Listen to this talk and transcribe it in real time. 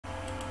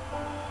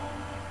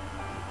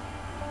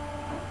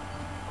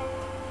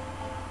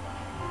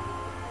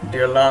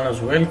Dear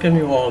learners, welcome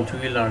you all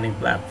to e-learning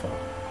platform.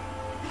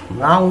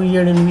 Now we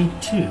are in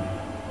week 2.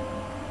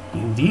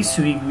 In this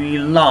week we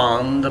will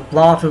learn the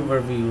plot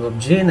overview of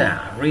Jane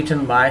Eyre,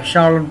 written by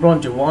Charlotte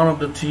Bronte, one of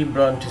the 3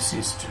 Bronte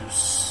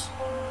sisters.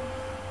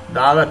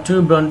 The other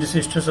 2 Bronte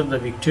sisters of the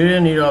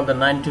Victorian era of the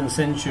 19th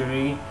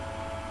century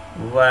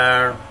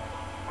were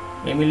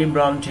Emily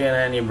Bronte and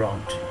Annie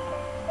Bronte.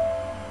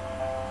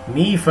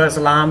 Me,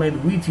 Faisal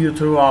Ahmed, with you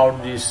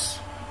throughout this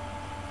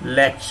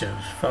lecture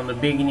from the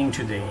beginning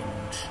to the end.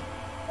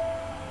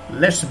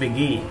 Let's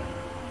begin.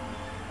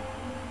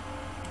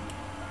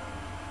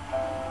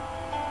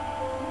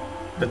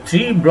 The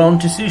 3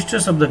 Bronte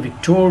sisters of the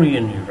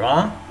Victorian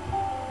era,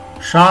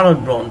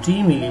 Charlotte Bronte,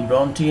 Emily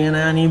Bronte and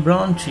Annie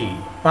Bronte,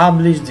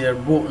 published their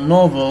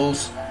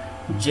novels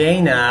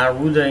Jane Eyre,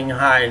 Wuthering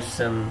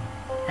Heights and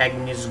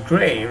Agnes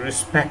Grey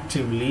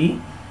respectively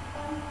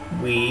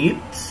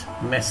with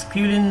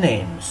masculine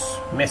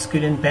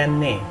pen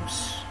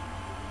names.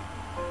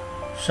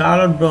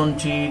 Charlotte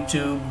Bronte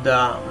took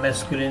the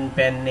masculine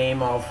pen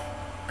name of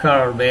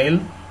Carl Bell,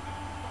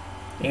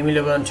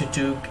 Emily Bronte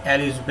took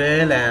Alice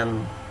Bell,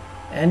 and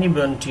Annie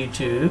Bronte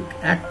took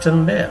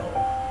Acton Bell.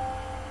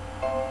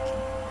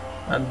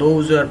 And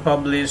those were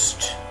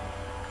published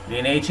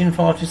in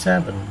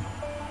 1847.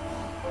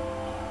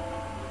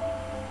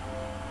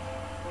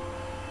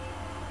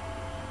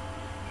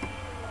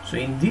 So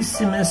in this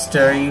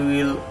semester you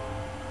will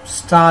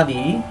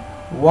study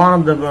one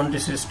of the Bronte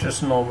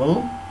sisters'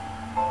 novel,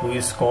 who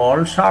is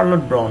called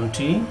Charlotte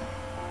Bronte,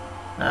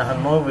 and her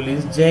novel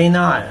is Jane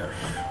Eyre,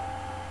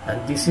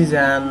 and this is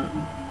an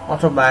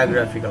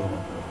autobiographical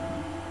novel.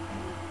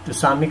 To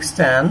some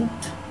extent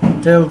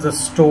tells the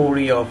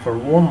story of her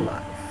own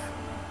life.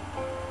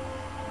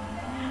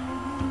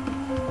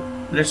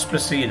 Let's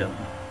proceed on.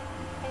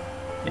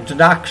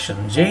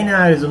 Introduction. Jane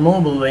Eyre is a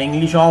novel by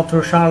English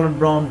author Charlotte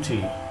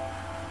Bronte,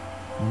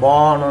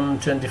 born on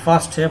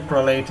 21st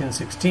April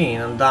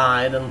 1816 and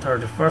died on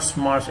 31st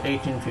March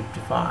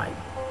 1855.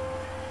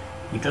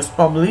 It was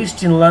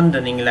published in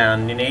London,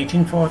 England in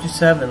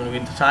 1847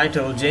 with the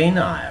title Jane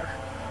Eyre,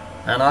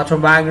 an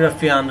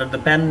autobiography under the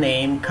pen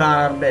name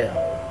Carl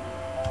Bell.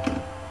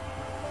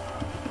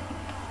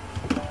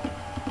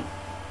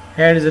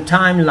 Here is a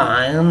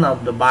timeline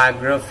of the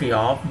biography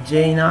of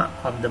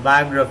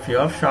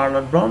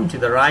Charlotte Bronte,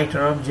 the writer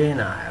of Jane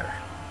Eyre.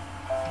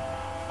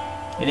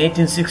 In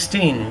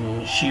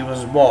 1816 she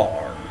was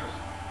born.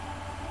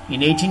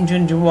 In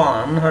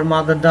 1821 her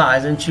mother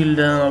dies and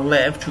children are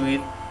left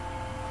with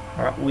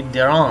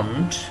their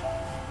aunt,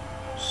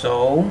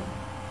 so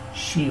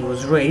she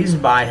was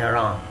raised by her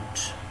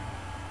aunt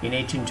in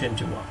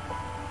 1821.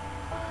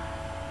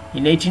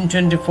 In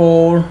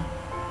 1824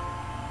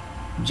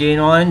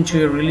 Jane went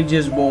to a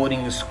religious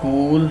boarding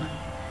school.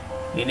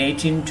 In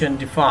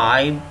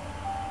 1825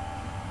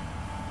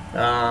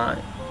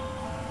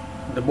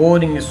 the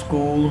boarding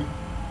school,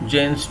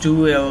 Jane's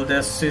 2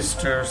 eldest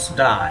sisters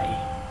die.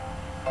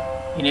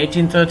 In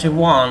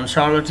 1831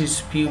 Charlotte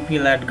is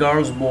pupil at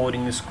girls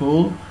boarding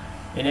school.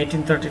 In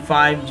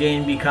 1835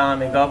 Jane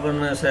became a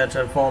governess at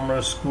her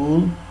former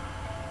school.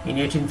 In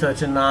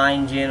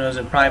 1839 Jane was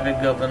a private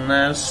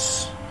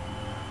governess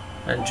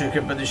and took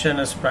her position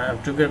as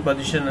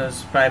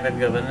private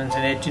governess.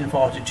 In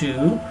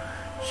 1842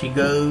 she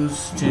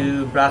goes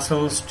to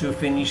Brussels to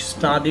finish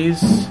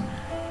studies.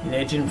 In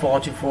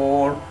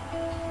 1844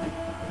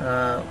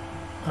 her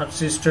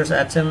sisters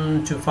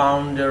attempt to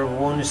found their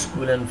own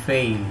school and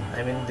fail.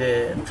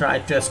 They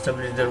tried to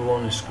establish their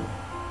own school.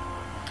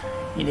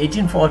 In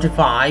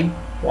 1845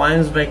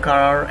 poems by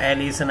Carl,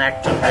 Alice and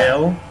Acton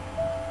Bell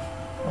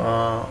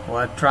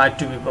were tried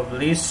to be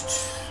published,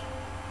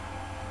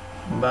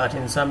 but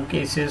in some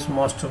cases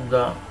most of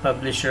the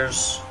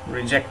publishers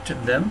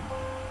rejected them.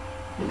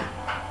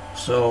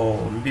 So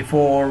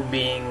before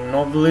being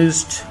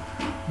novelist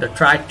they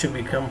tried to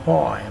become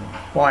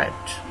poet.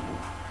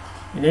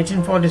 In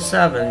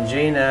 1847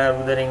 Jane Eyre,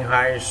 Wuthering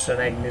Heights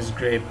and Agnes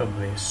Grey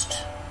published,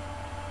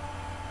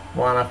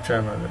 one after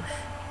another,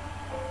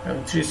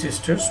 and 3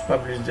 sisters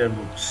published their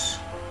books.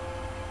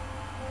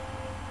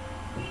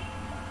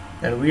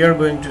 And we are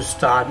going to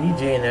study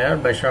Jane Eyre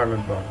by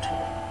Charlotte Bronte.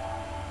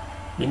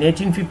 In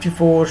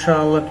 1854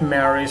 Charlotte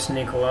marries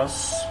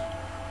Nicholas.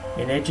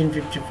 In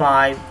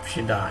 1855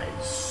 she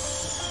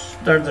dies.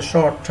 That's the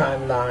short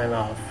timeline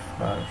of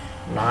her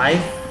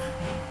life.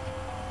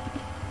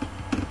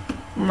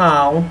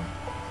 Now,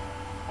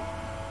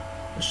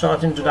 a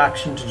short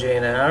introduction to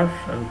Jane Eyre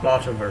and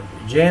plot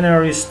overview. Jane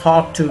Eyre is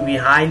thought to be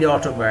highly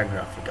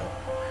autobiographical.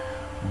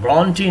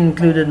 Bronte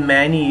included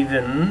many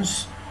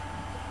events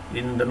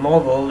in the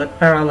novel that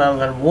parallel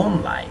her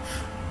own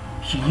life.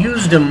 She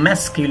used a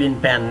masculine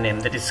pen name,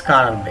 that is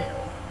Carl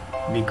Bell,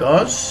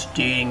 because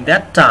during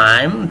that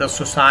time the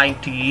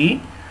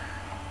society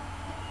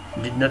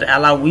did not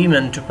allow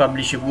women to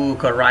publish a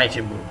book or write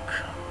a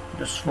book.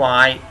 That's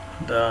why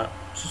the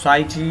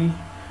society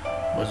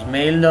was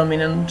male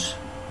dominant,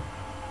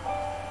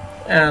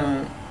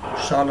 and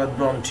Charlotte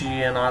Bronte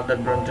and other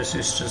Bronte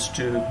sisters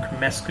took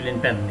masculine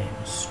pen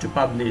names to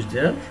publish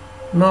their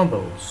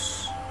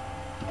novels.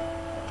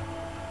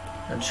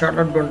 and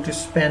Charlotte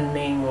Bronte's pen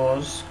name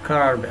was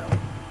Carabel.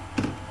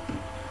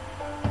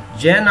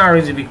 Jane Eyre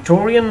is a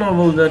Victorian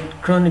novel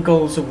that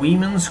chronicles a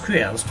woman's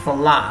quest for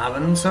love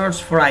and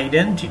search for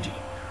identity.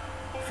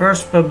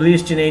 First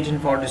published in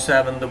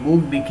 1847, the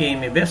book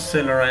became a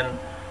bestseller and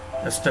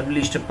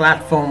established a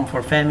platform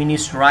for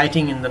feminist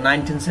writing in the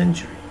 19th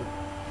century.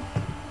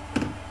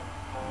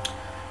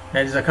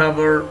 That is a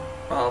cover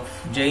of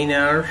Jane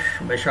Eyre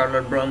by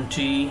Charlotte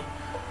Bronte,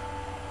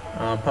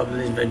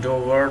 published by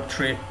Dover,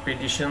 3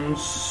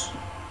 editions.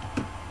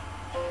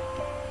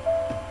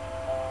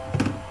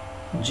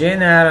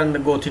 Jane Eyre and the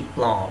Gothic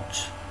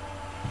plot.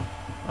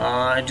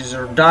 It is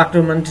a dark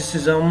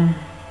romanticism.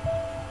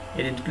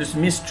 It includes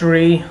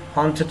mystery,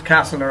 haunted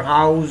castle or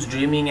house,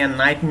 dreaming and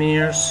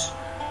nightmares,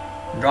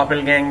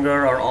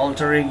 doppelganger or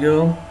alter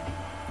ego,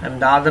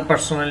 and the other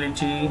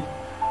personality.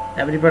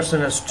 Every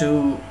person has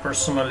 2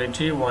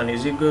 personality, one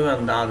is ego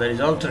and the other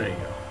is alter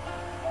ego.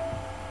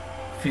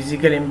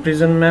 Physical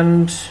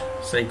imprisonment,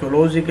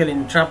 psychological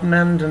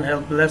entrapment and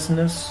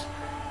helplessness,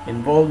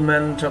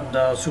 involvement of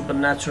the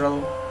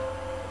supernatural,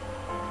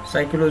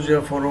 psychology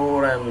of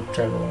horror and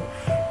withdrawal.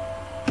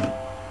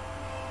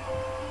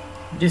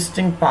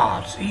 Distinct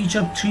parts. Each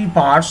of 3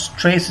 parts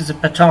traces a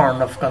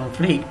pattern of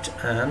conflict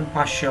and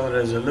partial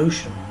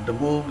resolution. The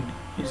book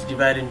is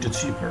divided into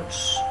 3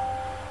 parts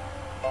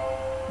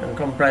and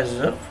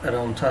comprises of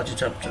around 30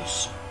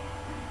 chapters.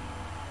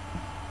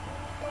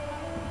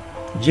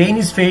 Jane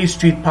is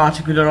faced with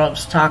particular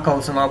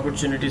obstacles and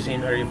opportunities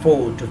in her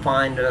effort to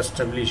find and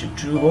establish a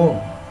true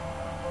home.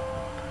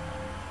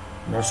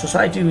 In our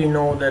society, we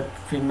know that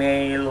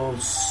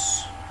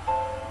females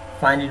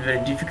find it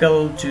very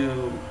difficult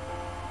to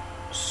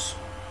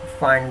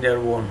find their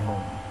own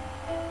home.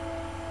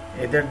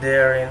 Either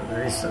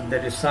they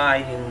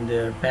reside in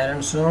their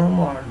parents' home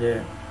or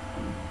they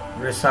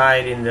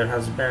reside in their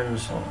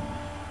husband's home.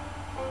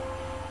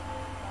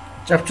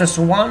 Chapters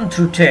 1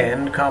 through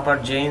 10 cover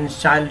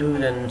Jane's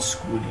childhood and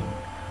schooling.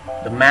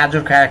 The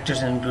major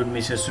characters include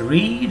Mrs.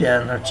 Reed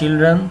and her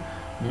children,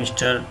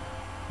 Mr.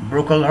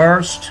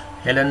 Brocklehurst,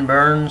 Helen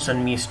Burns,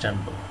 and Miss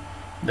Temple.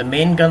 The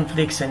main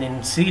conflicts and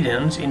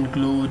incidents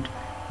include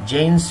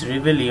Jane's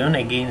rebellion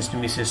against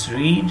Mrs.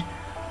 Reed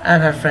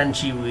and her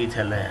friendship with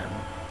Helen.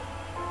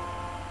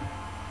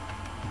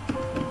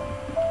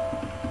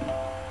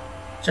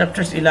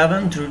 Chapters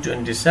 11 through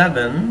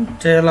 27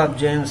 tell of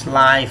Jane's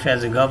life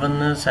as a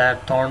governess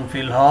at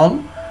Thornfield Hall,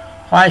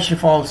 why she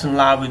falls in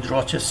love with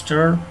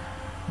Rochester.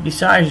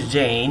 Besides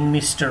Jane,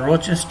 Mr.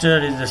 Rochester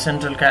is the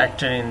central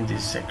character in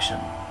this section.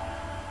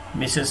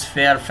 Mrs.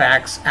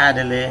 Fairfax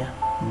Adele,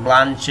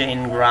 Blanche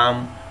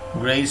Ingram,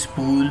 Grace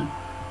Poole,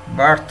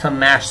 Bertha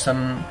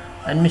Mason,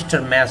 and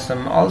Mr.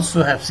 Mason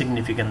also have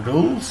significant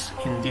roles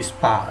in this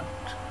part,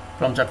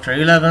 from chapter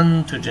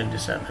 11 to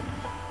 27.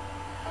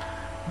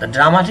 The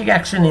dramatic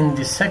action in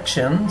this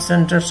section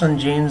centers on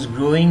Jane's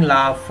growing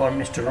love for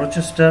Mr.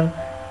 Rochester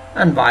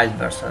and vice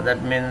versa.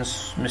 That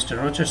means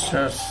Mr.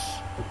 Rochester's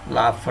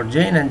love for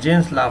Jane and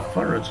Jane's love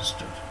for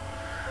Rochester.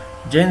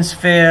 Jane's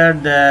fear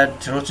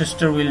that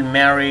Rochester will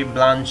marry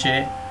Blanche,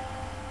 and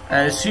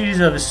a series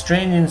of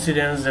strange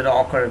incidents that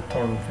occur at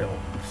Thornfield.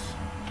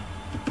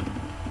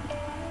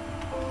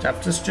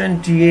 Chapters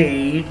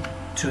 28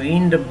 to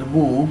end of the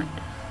book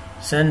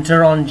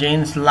center on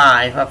Jane's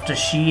life after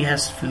she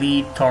has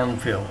fled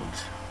Thornfield.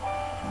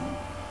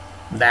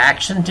 The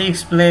action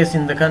takes place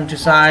in the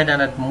countryside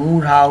and at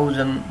Moor House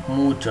and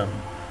Mooton.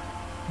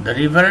 The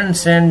Reverend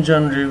St.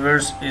 John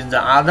Rivers is the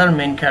other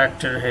main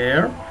character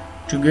here,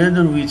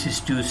 together with his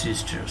 2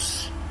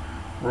 sisters.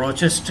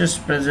 Rochester's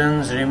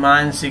presence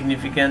remains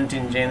significant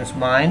in Jane's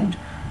mind.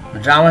 The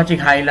dramatic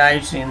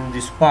highlights in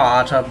this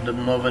part of the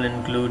novel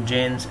include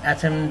Jane's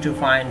attempt to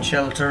find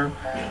shelter,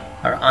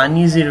 her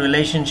uneasy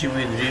relationship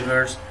with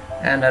Rivers,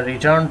 and her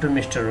return to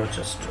Mr.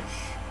 Rochester.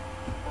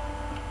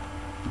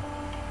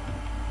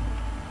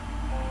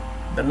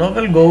 The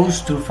novel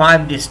goes through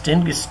 5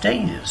 distinct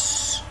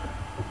stages.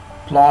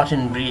 Plot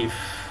in brief.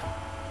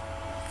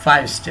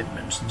 5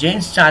 statements.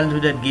 Jane's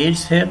childhood at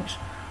Gateshead,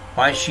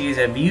 why she is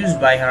abused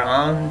by her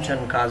aunt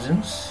and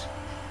cousins.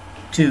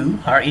 2.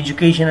 Her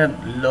education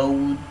at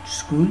Lowood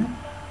School,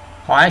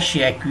 why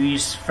she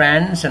acquires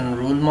friends and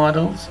role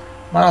models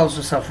but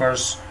also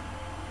suffers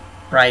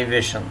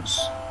privations.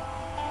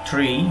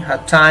 3.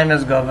 Her time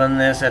as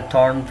governess at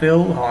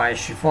Thornfield, why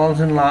she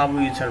falls in love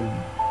with her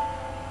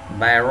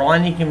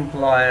Byronic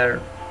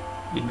employer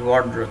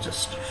Edward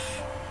Rochester.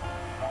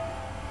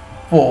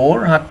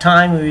 4. Her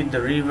time with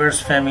the Rivers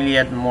family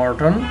at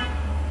Morton,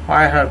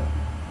 why her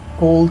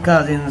cold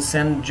cousin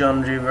St.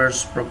 John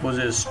Rivers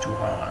proposes to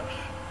her.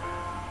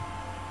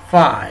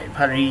 5.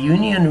 Her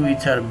reunion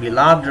with her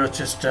beloved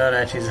Rochester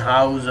at his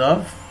house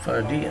of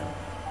Ferdian.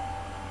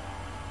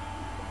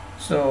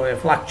 So a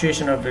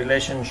fluctuation of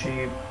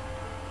relationship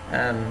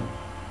and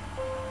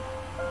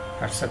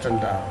her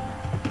settled down.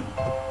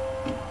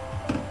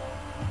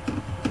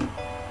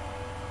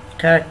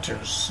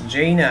 Characters.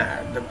 Jane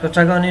Eyre, the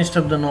protagonist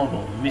of the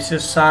novel,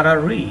 Mrs. Sarah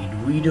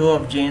Reed, widow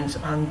of Jane's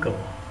uncle.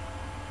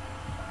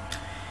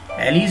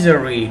 Eliza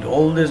Reid,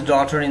 oldest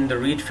daughter in the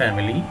Reid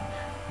family.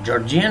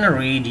 Georgiana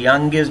Reid,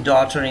 youngest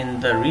daughter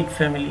in the Reid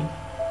family.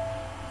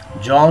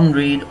 John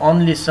Reid,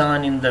 only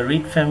son in the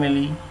Reid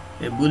family,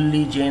 a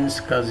bully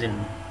Jane's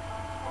cousin.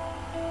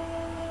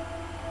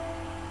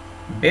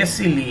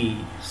 Bessie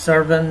Lee,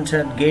 servant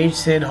at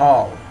Gateshead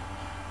Hall.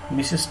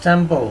 Mrs.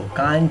 Temple,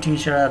 kind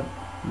teacher at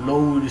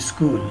Lowood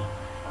School.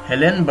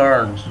 Helen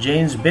Burns,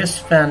 Jane's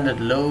best friend at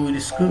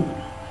Lowood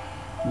School.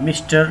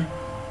 Mr.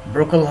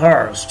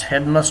 Brocklehurst,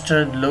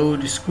 headmaster at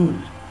Lowood School.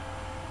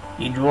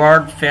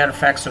 Edward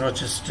Fairfax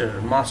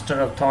Rochester, master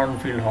of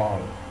Thornfield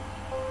Hall.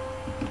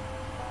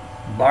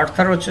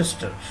 Bertha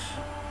Rochester,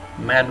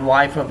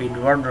 midwife of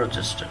Edward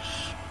Rochester.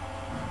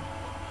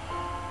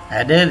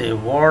 Adele,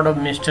 ward of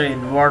Mr.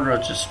 Edward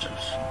Rochester,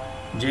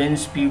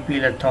 Jane's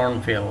pupil at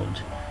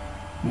Thornfield.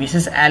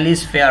 Mrs.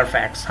 Alice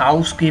Fairfax,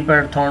 housekeeper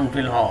at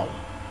Thornfield Hall.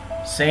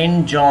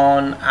 St.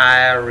 John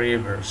Eyre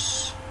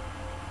Rivers,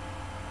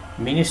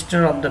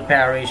 minister of the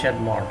parish at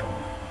Morton.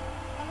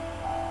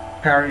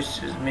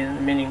 Parish is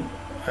meaning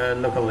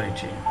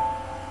locality.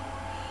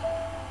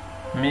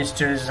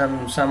 Minister is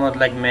somewhat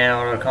like mayor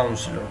or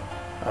councillor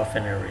of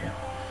an area.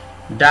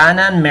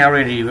 Diana and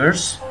Mary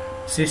Rivers,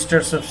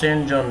 sisters of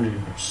St. John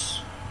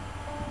Rivers.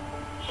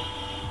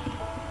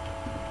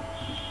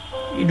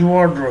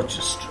 Edward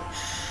Rochester.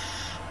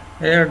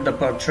 Here the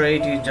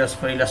portrait is just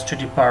for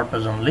illustrative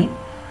purpose only.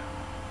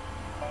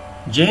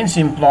 Jane's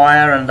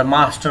employer and the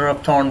master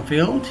of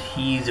Thornfield.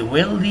 He is a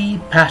wealthy,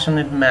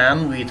 passionate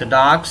man with a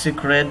dark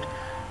secret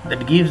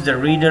that gives the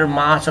reader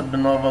much of the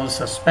novel's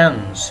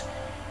suspense.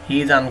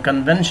 He is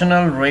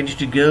unconventional, ready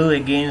to go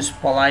against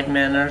polite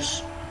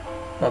manners,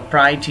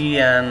 propriety,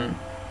 and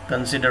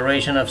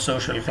consideration of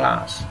social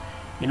class,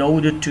 in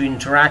order to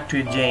interact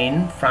with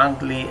Jane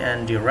frankly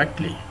and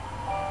directly.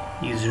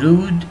 He is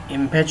rude,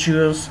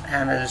 impetuous,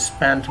 and has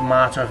spent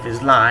much of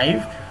his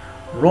life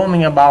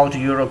roaming about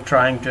Europe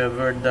trying to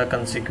avert the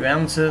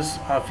consequences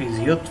of his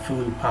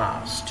youthful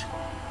past.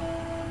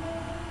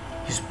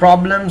 His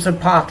problems are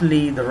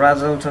partly the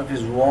result of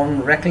his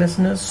own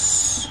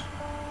recklessness,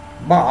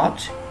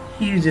 but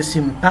he is a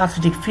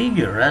sympathetic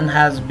figure and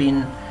has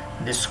been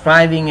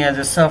describing as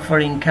a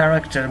suffering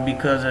character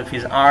because of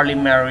his early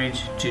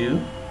marriage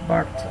to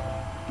Bertha.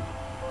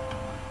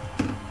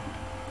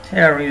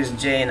 Here is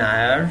Jane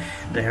Eyre,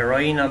 the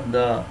heroine of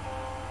the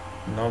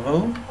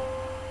novel.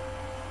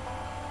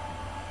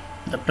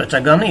 The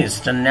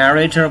protagonist and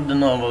narrator of the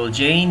novel,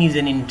 Jane, is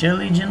an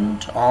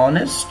intelligent,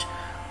 honest,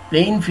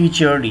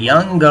 plain-featured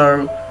young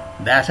girl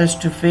that has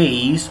to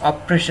face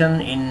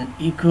oppression,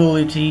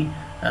 inequality,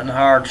 and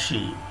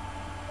hardship.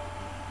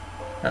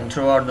 And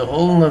throughout the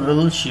whole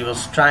novel, she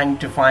was trying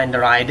to find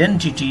her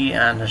identity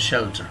and her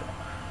shelter.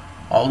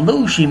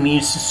 Although she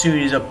meets a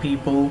series of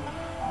people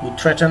who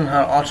threaten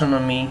her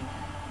autonomy,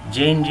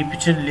 Jane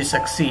repeatedly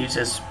succeeds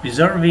at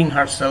preserving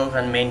herself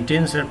and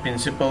maintains her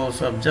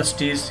principles of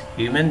justice,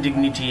 human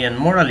dignity, and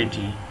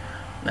morality.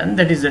 And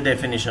that is the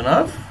definition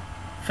of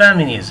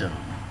feminism.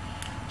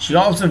 She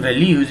also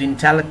values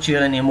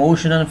intellectual and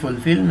emotional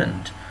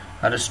fulfillment,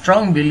 her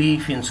strong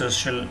belief in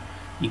social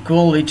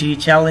equality,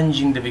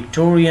 challenging the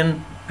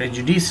Victorian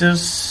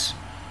prejudices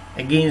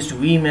against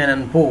women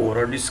and poor,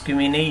 or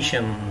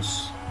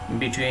discriminations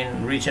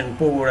between rich and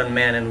poor and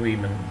men and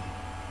women.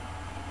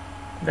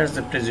 That's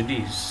the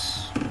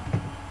prejudice.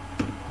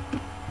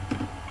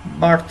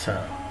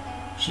 Bertha.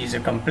 She is a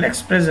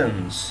complex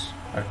presence,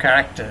 her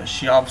character.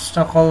 She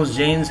obstacles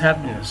Jane's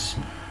happiness,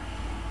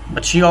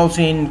 but she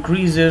also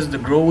increases the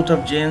growth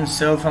of Jane's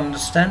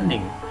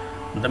self-understanding.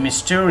 The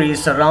mystery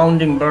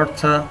surrounding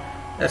Bertha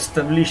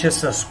establishes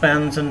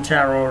suspense and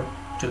terror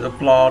to the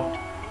plot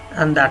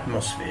and the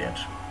atmosphere.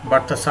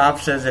 Bertha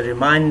serves as a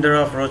reminder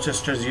of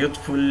Rochester's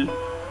youthful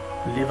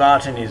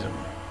libertinism.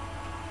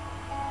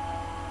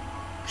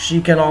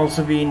 She can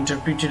also be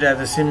interpreted as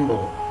a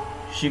symbol.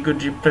 She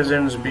could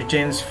represent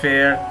Britain's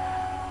fear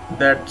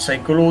that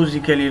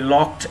psychologically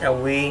locked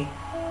away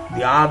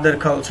the other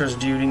cultures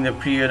during the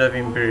period of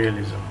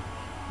imperialism.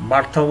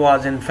 Bertha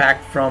was in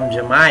fact from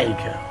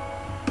Jamaica.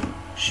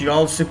 She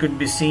also could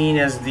be seen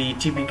as the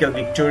typical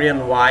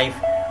Victorian wife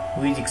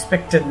who is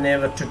expected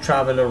never to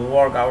travel or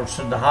work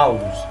outside the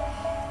house,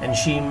 and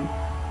she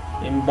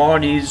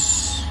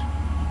embodies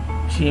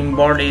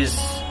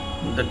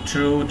the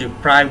true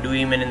deprived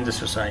women in the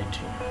society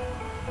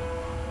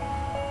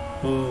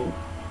who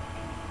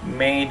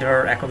made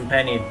her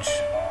accompanied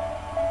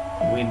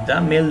with the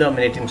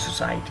male-dominating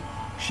society.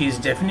 She is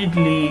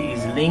definitely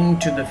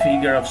linked to the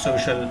figure of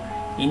social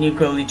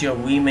inequality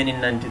of women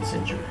in 19th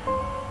century.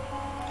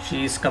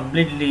 She is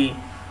completely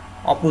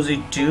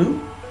opposite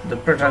to the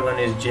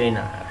protagonist Jane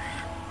Eyre,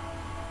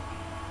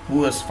 who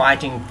was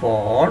fighting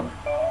for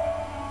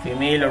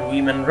female or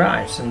women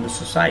rights in the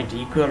society,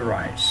 equal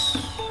rights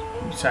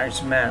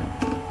besides man.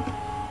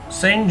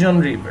 St. John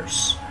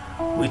Rivers.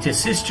 With his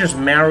sisters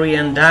Mary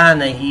and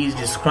Diana, he is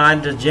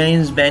described as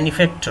Jane's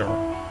benefactor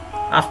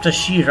after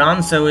she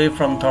runs away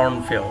from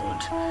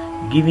Thornfield,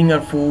 giving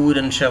her food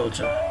and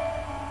shelter.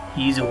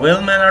 He is a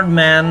well-mannered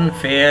man,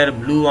 fair,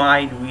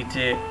 blue-eyed, with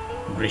a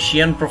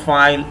Grecian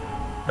profile,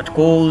 but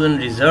cold and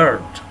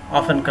reserved,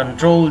 often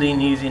controlled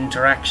in his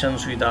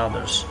interactions with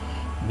others.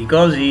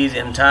 Because he is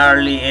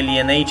entirely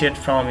alienated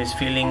from his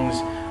feelings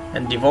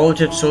and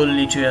devoted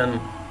solely to an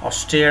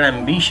austere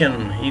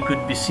ambition, he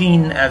could be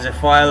seen as a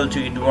foil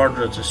to Edward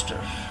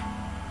Rochester.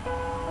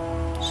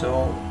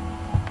 So,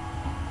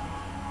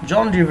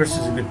 Joan Rivers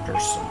is a good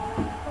person,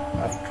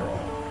 after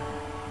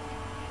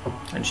all,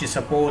 and she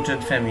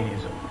supported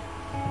feminism.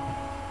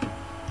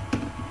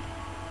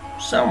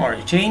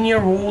 Summary: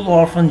 10-year-old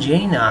orphan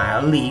Jane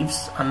Eyre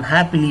lives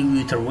unhappily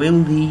with her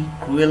wealthy,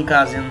 cruel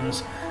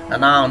cousins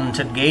and aunt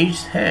at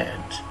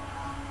Gateshead.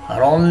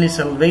 Her only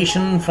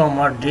salvation from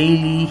her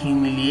daily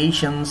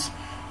humiliations,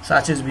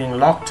 such as being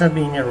locked up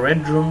in a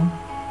red room,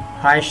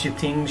 where she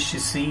thinks she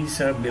sees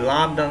her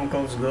beloved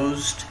uncle's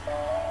ghost,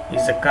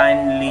 is a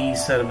kindly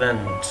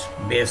servant,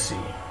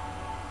 Bessie.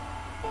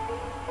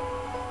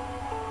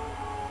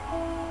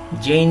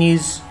 Jane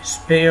is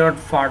spared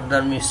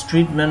further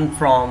mistreatment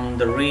from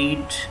the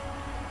Reed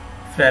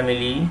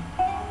family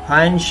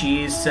when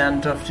she is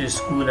sent off to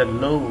school at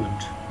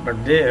Lowood,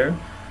 but there,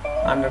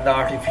 under the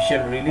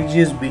artificial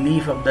religious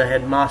belief of the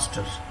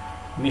headmaster,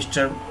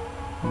 Mr.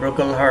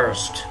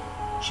 Brocklehurst,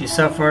 she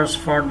suffers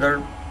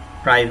further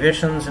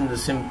privations in the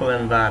simple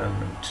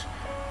environment.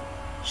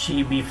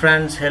 She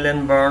befriends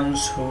Helen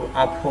Burns, who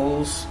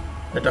upholds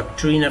the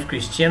doctrine of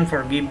Christian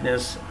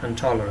forgiveness and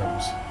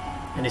tolerance,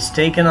 and is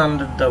taken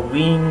under the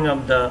wing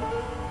of the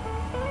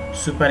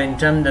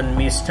superintendent,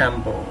 Miss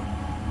Temple.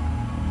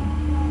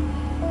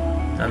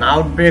 An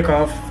outbreak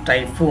of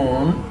typhus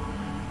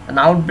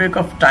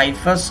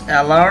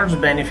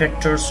alerts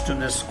benefactors to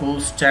the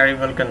school's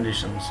terrible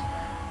conditions.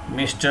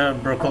 Mr.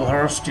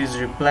 Brocklehurst is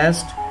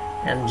replaced,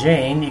 and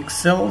Jane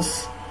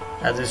excels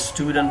as a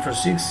student for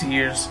 6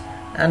 years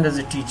and as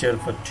a teacher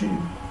for 2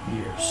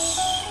 years.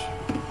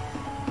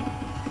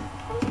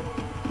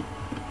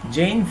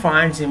 Jane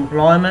finds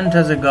employment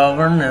as a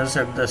governess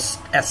at the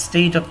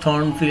estate of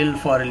Thornfield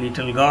for a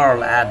little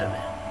girl, Adele.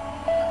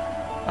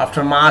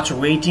 After much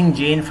waiting,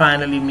 Jane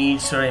finally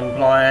meets her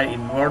employer,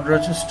 Edward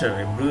Rochester,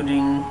 a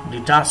brooding,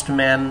 detached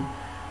man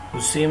who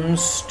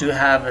seems to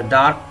have a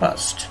dark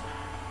past.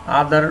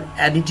 Other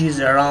oddities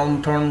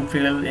around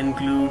Thornfield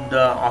include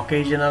the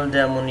occasional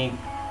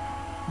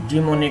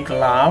demonic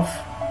laugh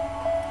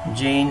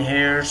Jane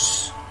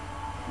hears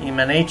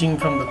emanating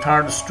from the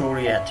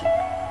third-story attic.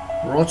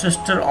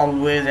 Rochester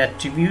always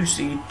attributes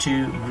it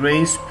to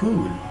Grace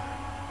Poole,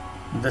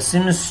 the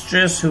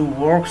seamstress who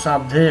works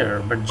up there,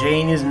 but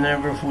Jane is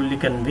never fully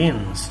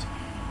convinced,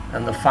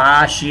 and the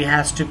fire she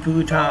has to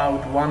put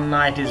out one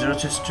night is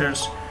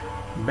Rochester's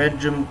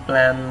bedroom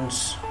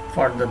plans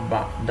further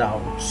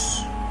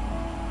doubts.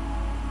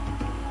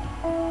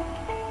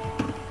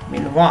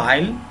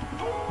 Meanwhile,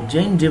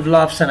 Jane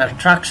develops an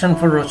attraction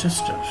for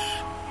Rochester.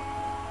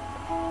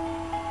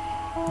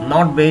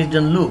 Not based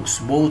on looks,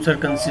 both are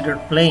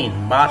considered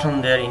plain, but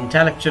on their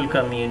intellectual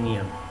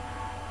communion.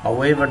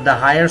 However, the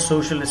higher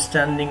social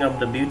standing of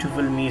the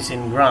beautiful Miss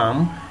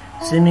Ingram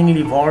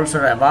seemingly vaults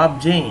her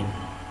above Jane.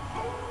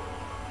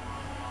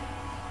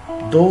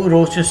 Though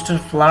Rochester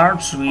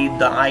flirts with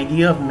the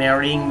idea of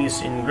marrying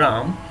Miss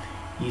Ingram,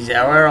 he is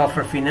aware of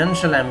her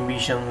financial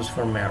ambitions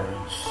for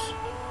marriage.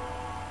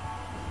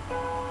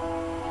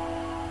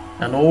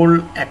 An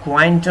old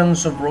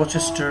acquaintance of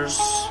Rochester's,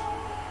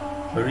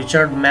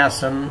 Richard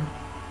Mason,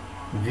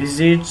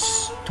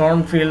 visits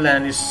Thornfield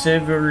and is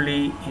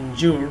severely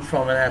injured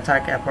from an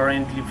attack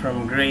apparently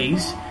from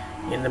Grace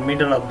in the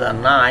middle of the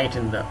night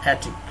in the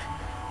attic.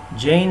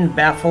 Jane,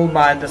 baffled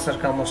by the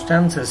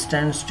circumstances,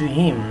 stands to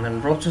him,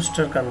 and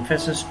Rochester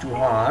confesses to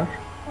her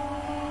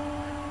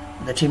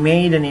that he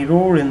made an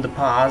error in the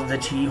past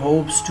that he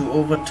hopes to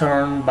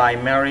overturn by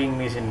marrying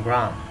Miss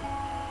Ingram.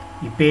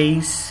 He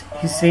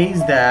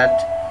says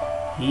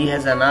that he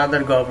has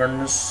another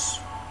governess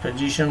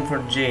position for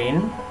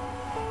Jane,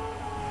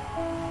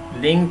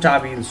 linked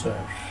up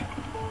elsewhere.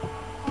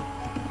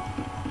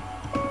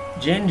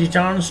 Jane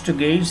returns to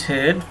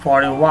Gateshead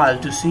for a while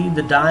to see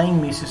the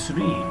dying Mrs.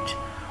 Reed.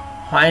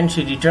 When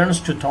she returns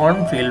to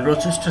Thornfield,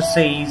 Rochester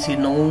says he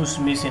knows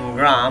Miss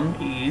Ingram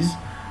is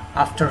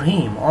after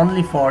him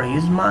only for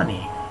his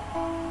money.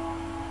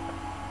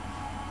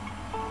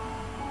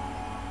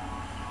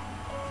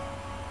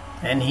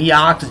 And he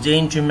asks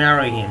Jane to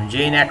marry him.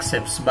 Jane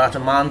accepts, but a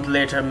month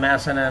later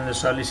Mason and the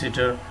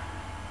solicitor,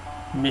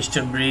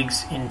 Mr.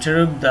 Briggs,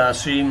 interrupt the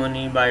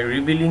ceremony by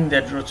revealing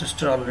that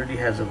Rochester already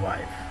has a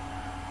wife,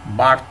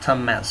 Bertha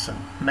Mason,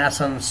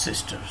 Mason's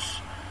sister,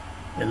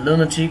 a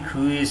lunatic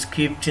who is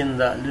kept in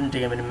the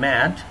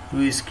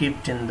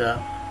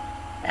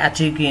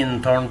attic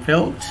in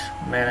Thornfield,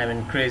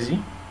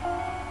 crazy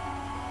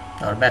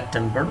or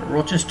bad-tempered.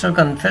 Rochester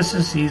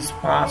confesses his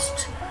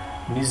past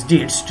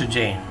misdeeds to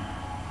Jane.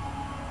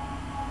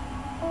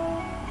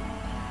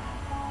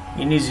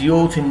 In his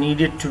youth, he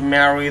needed to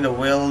marry the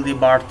wealthy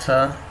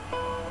Bertha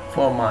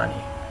for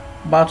money,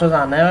 but was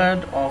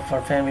unaware of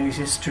her family's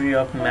history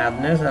of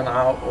madness and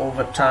how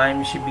over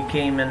time she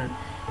became an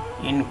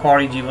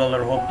incorrigible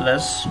or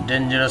hopeless,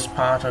 dangerous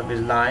part of his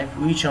life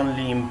which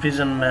only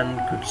imprisonment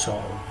could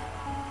solve.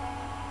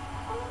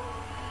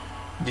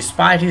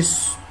 Despite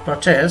his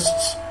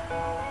protests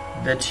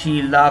that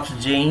he loves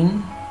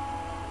Jane,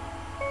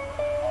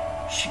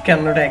 she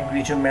cannot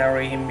agree to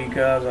marry him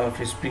because of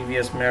his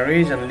previous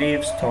marriage and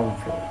leaves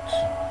Thornfield.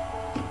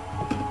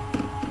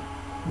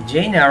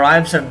 Jane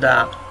arrives at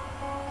the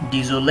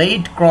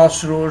desolate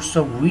crossroads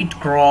of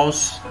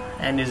Wheatcross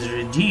and is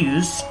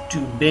reduced to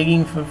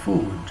begging for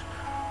food.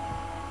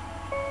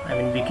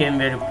 Became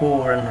very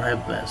poor and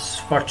helpless.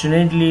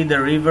 Fortunately,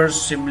 the Rivers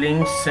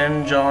siblings,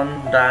 St. John,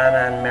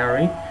 Diana and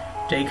Mary,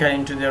 take her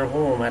into their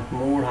home at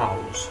Moor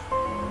House.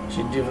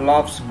 She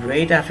develops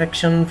great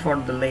affection for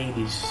the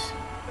ladies,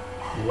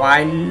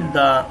 while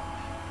the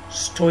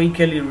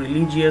stoically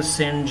religious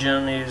St.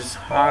 John is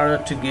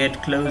hard to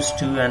get close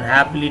to and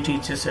happily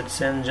teaches at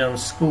St.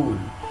 John's School.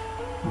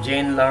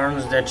 Jane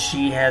learns that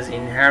she has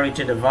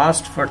inherited a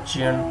vast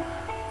fortune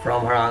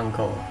from her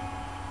uncle,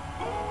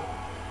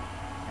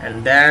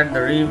 and that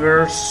the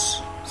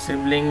Rivers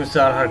siblings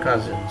are her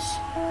cousins.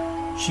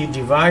 She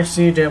divides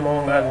it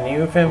among her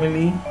new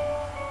family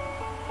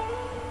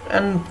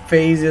and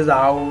phases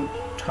out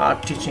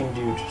her teaching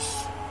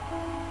duties.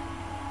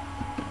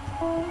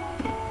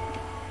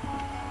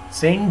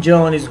 St.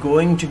 John is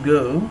going to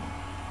go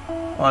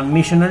on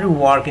missionary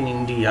work in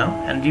India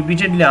and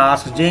repeatedly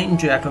asks Jane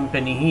to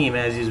accompany him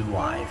as his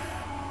wife.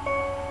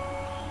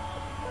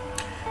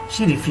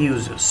 She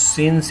refuses,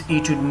 since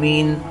it would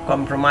mean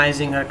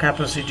compromising her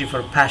capacity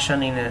for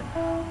passion in a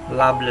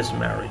loveless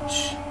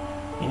marriage.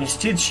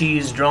 Instead, she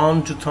is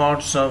drawn to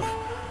thoughts of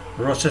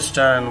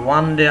Rochester, and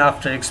one day,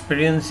 after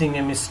experiencing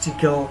a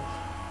mystical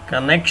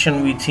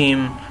connection with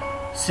him,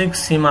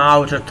 seeks him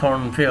out at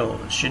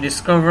Thornfield. She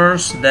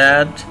discovers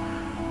that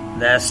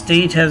the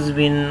estate has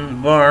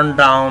been burned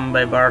down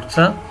by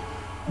Bertha,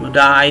 who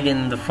died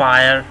in the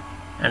fire,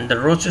 and the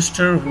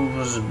Rochester, who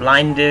was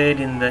blinded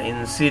in the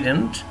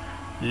incident,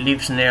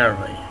 lives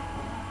nearby.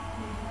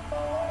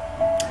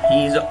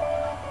 He is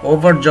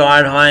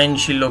overjoyed when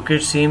she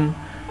locates him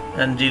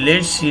and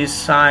relates his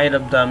side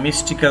of the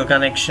mystical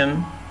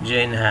connection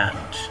Jane had.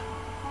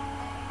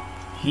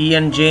 He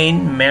and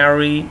Jane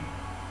marry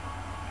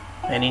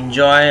and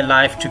enjoy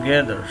life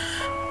together,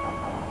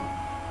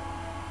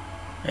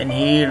 and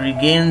he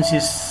regains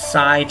his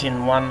sight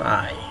in one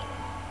eye.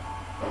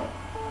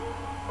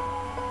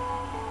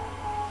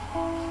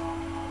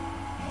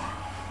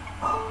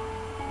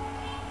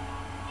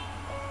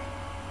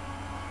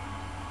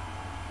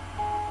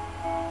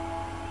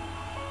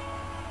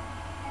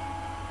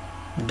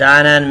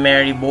 Diana and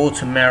Mary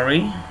both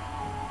marry,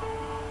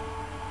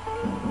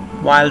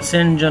 while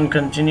St. John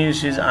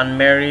continues his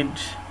unmarried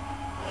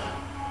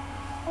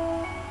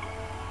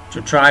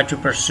to try to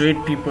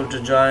persuade people to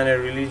join a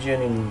religion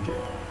in India.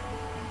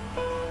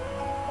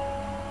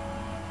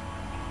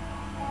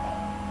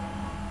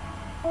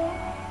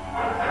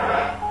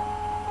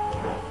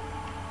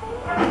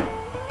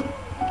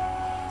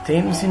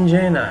 Themes in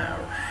Jane Eyre.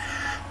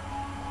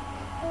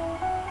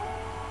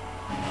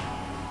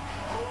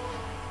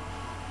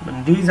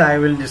 These I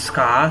will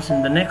discuss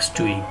in the next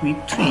week, week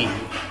 3.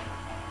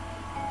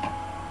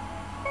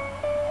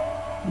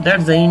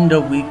 That's the end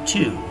of week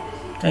 2.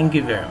 Thank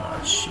you very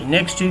much. In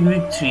next week,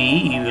 week 3,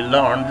 you will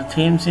learn the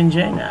themes in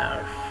Jane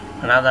Eyre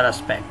and other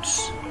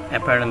aspects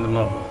appear in the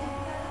novel.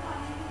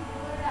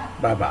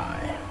 Bye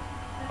bye.